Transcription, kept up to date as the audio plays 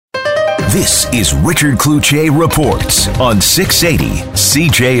This is Richard Cloutier Reports on 680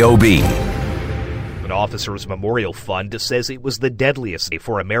 CJOB. An officers' memorial fund says it was the deadliest day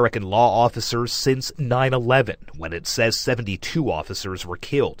for American law officers since 9/11, when it says 72 officers were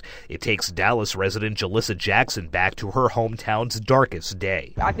killed. It takes Dallas resident Jalissa Jackson back to her hometown's darkest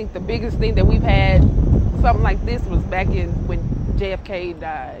day. I think the biggest thing that we've had something like this was back in when JFK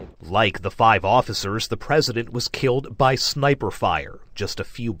died. Like the 5 officers, the president was killed by sniper fire just a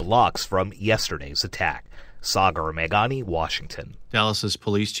few blocks from yesterday's attack. Sagar Meghani, Washington. Dallas's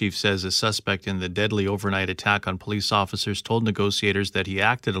police chief says a suspect in the deadly overnight attack on police officers told negotiators that he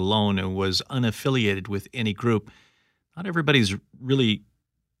acted alone and was unaffiliated with any group. Not everybody's really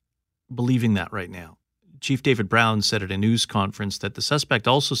believing that right now. Chief David Brown said at a news conference that the suspect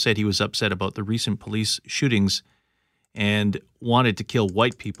also said he was upset about the recent police shootings and wanted to kill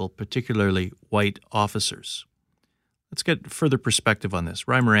white people, particularly white officers. Let's get further perspective on this.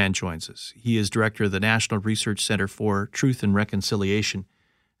 Ry Moran joins us. He is director of the National Research Center for Truth and Reconciliation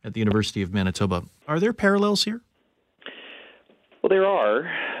at the University of Manitoba. Are there parallels here? Well, there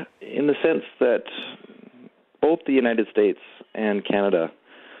are, in the sense that both the United States and Canada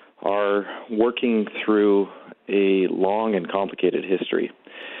are working through a long and complicated history.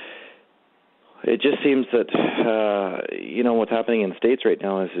 It just seems that, what's happening in the States right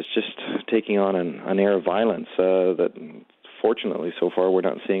now is just taking on an air of violence that, fortunately, so far we're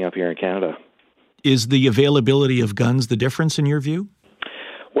not seeing up here in Canada. Is the availability of guns the difference in your view?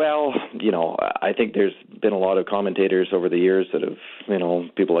 Well, I think there's been a lot of commentators over the years that have,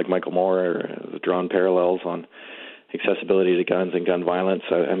 people like Michael Moore have drawn parallels on accessibility to guns and gun violence.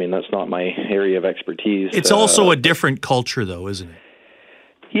 I mean, that's not my area of expertise. It's also a different culture, though, isn't it?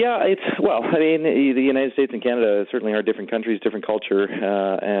 Yeah, the United States and Canada certainly are different countries, different culture,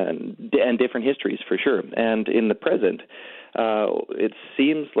 and different histories for sure. And in the present, it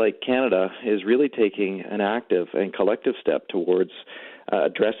seems like Canada is really taking an active and collective step towards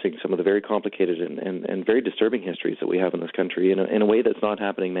addressing some of the very complicated and very disturbing histories that we have in this country in a way that's not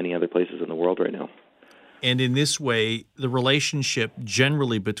happening many other places in the world right now. And in this way, the relationship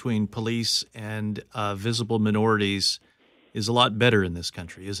generally between police and visible minorities is a lot better in this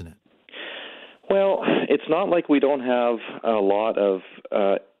country, isn't it? Well, it's not like we don't have a lot of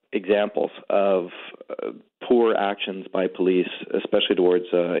examples of poor actions by police, especially towards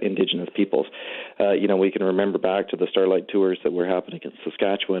Indigenous peoples. We can remember back to the Starlight Tours that were happening in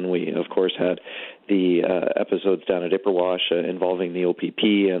Saskatchewan. We, of course, had the episodes down at Ipperwash involving the OPP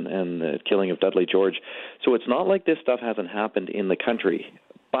and the killing of Dudley George. So it's not like this stuff hasn't happened in the country.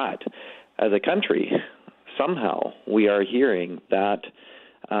 But as a country, somehow we are hearing that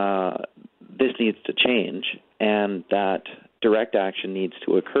this needs to change and that direct action needs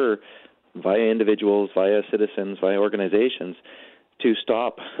to occur via individuals, via citizens, via organizations to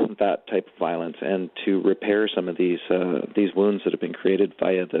stop that type of violence and to repair some of these wounds that have been created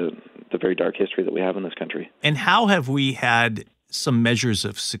via the very dark history that we have in this country. And how have we had some measures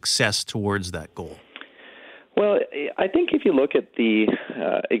of success towards that goal? Well, I think if you look at the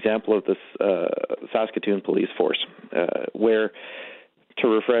example of this Saskatoon police force, where, to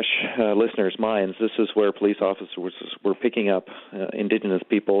refresh listeners' minds, this is where police officers were picking up Indigenous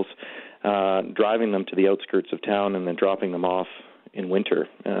peoples, driving them to the outskirts of town, and then dropping them off in winter,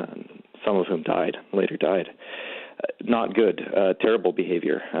 some of whom later died. Not good, terrible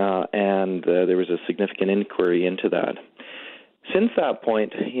behavior, and there was a significant inquiry into that. Since that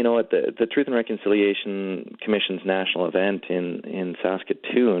point, at the Truth and Reconciliation Commission's national event in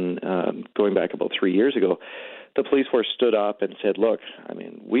Saskatoon, going back about 3 years ago, the police force stood up and said, look,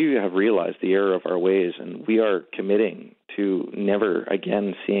 we have realized the error of our ways, and we are committing to never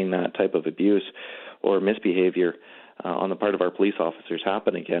again seeing that type of abuse or misbehavior on the part of our police officers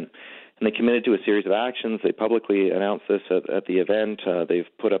happen again. And they committed to a series of actions. They publicly announced this at the event. They've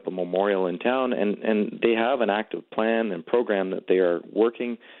put up a memorial in town, and they have an active plan and program that they are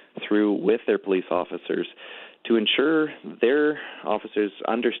working through with their police officers to ensure their officers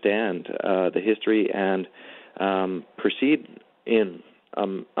understand the history and proceed in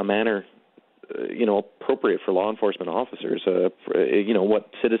a manner appropriate for law enforcement officers, what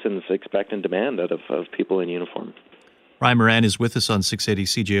citizens expect and demand out of people in uniform. Ry Moran is with us on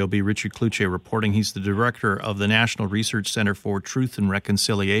 680 CJOB. Richard Cloutier reporting. He's the director of the National Research Center for Truth and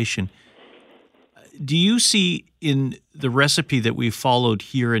Reconciliation. Do you see in the recipe that we've followed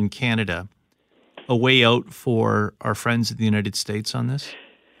here in Canada a way out for our friends in the United States on this?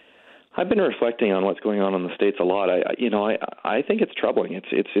 I've been reflecting on what's going on in the States a lot. I think it's troubling.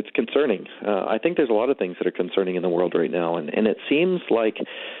 It's concerning. I think there's a lot of things that are concerning in the world right now, and it seems like,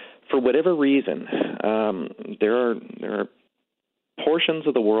 for whatever reason, there are portions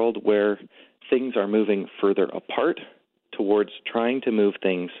of the world where things are moving further apart towards trying to move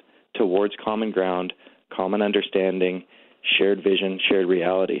things towards common ground, common understanding, shared vision, shared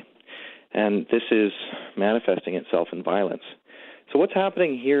reality. And this is manifesting itself in violence. So what's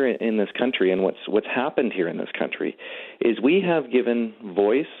happening here in this country, and what's happened here in this country, is we have given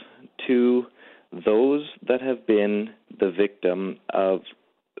voice to those that have been the victim of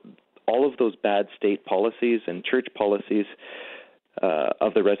all of those bad state policies and church policies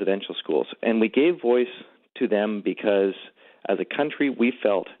of the residential schools. And we gave voice to them because as a country we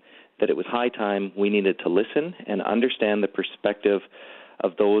felt that it was high time we needed to listen and understand the perspective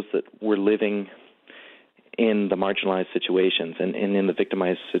of those that were living in the marginalized situations and in the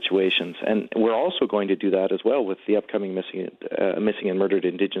victimized situations. And we're also going to do that as well with the upcoming missing and murdered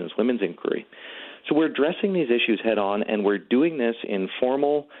Indigenous women's inquiry. So we're addressing these issues head on, and we're doing this in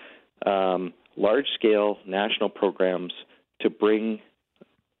formal, large-scale national programs to bring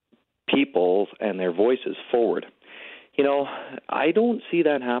people and their voices forward. You know, I don't see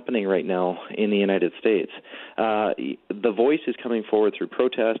that happening right now in the United States. The voice is coming forward through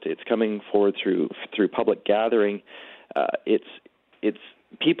protest. It's coming forward through public gathering. It's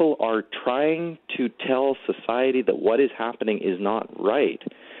people are trying to tell society that what is happening is not right,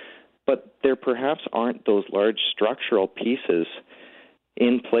 but there perhaps aren't those large structural pieces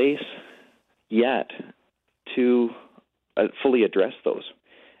in place yet to fully address those.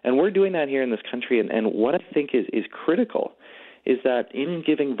 And we're doing that here in this country, and what I think is critical is that in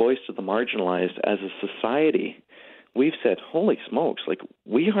giving voice to the marginalized as a society, we've said, holy smokes, like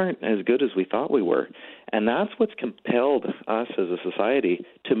we aren't as good as we thought we were. And that's what's compelled us as a society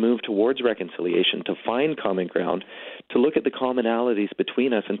to move towards reconciliation, to find common ground, to look at the commonalities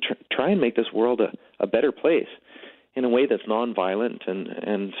between us and try and make this world a better place in a way that's nonviolent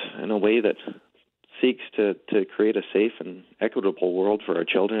and in a way that seeks to create a safe and equitable world for our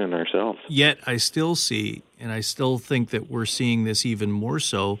children and ourselves. Yet I still see, and I still think that we're seeing this even more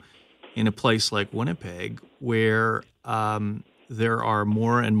so in a place like Winnipeg, where there are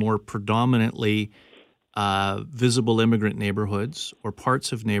more and more predominantly visible immigrant neighborhoods or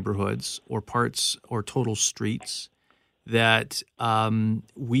parts of neighborhoods or parts or total streets that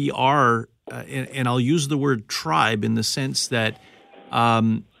we are, and I'll use the word tribe in the sense that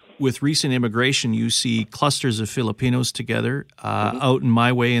with recent immigration, you see clusters of Filipinos together. Out in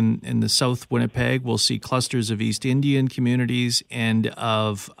my way in the South Winnipeg, we'll see clusters of East Indian communities and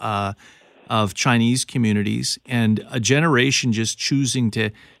of Chinese communities, and a generation just choosing to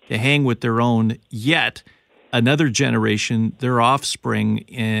hang with their own, yet another generation, their offspring,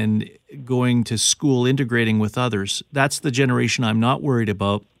 and going to school, integrating with others. That's the generation I'm not worried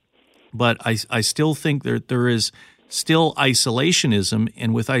about, but I still think there is still isolationism,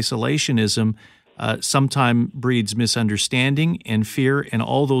 and with isolationism, sometimes breeds misunderstanding and fear and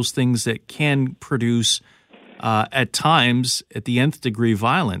all those things that can produce, at times, at the nth degree,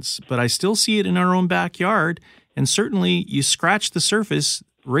 violence. But I still see it in our own backyard, and certainly you scratch the surface,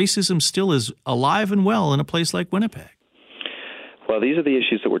 racism still is alive and well in a place like Winnipeg. Well, these are the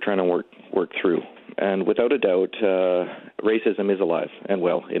issues that we're trying to work through, and without a doubt, racism is alive and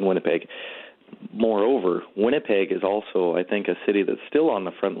well in Winnipeg. Moreover, Winnipeg is also, I think, a city that's still on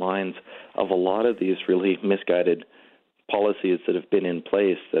the front lines of a lot of these really misguided policies that have been in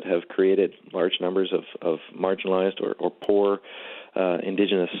place that have created large numbers of marginalized or poor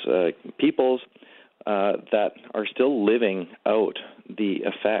Indigenous peoples that are still living out the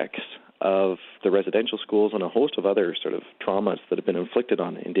effects of the residential schools and a host of other sort of traumas that have been inflicted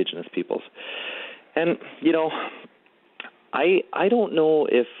on Indigenous peoples. And, you know, I don't know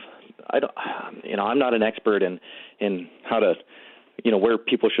if I'm not an expert in how to, where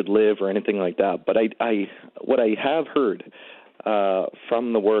people should live or anything like that. But what I have heard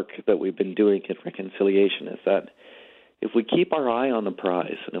from the work that we've been doing in reconciliation is that if we keep our eye on the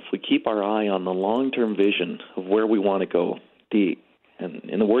prize and if we keep our eye on the long-term vision of where we want to go, and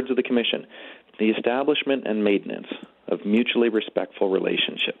in the words of the Commission, the establishment and maintenance of mutually respectful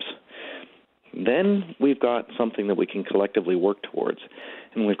relationships, then we've got something that we can collectively work towards.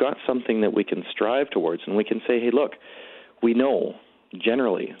 And we've got something that we can strive towards. And we can say, hey, look, we know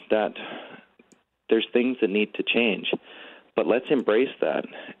generally that there's things that need to change. But let's embrace that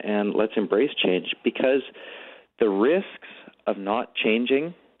and let's embrace change, because the risks of not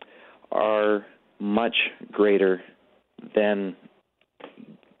changing are much greater than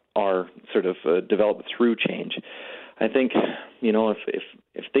are sort of developed through change. I think,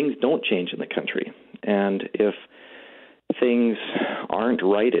 if things don't change in the country, and if things aren't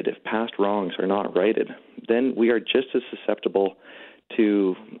righted, if past wrongs are not righted, then we are just as susceptible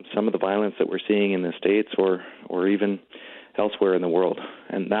to some of the violence that we're seeing in the States or even elsewhere in the world.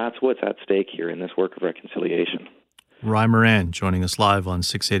 And that's what's at stake here in this work of reconciliation. Ry Moran joining us live on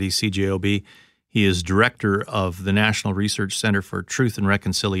 680 CJOB. He is director of the National Research Center for Truth and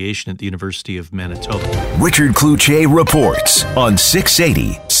Reconciliation at the University of Manitoba. Richard Cloutier reports on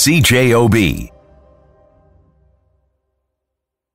 680 CJOB.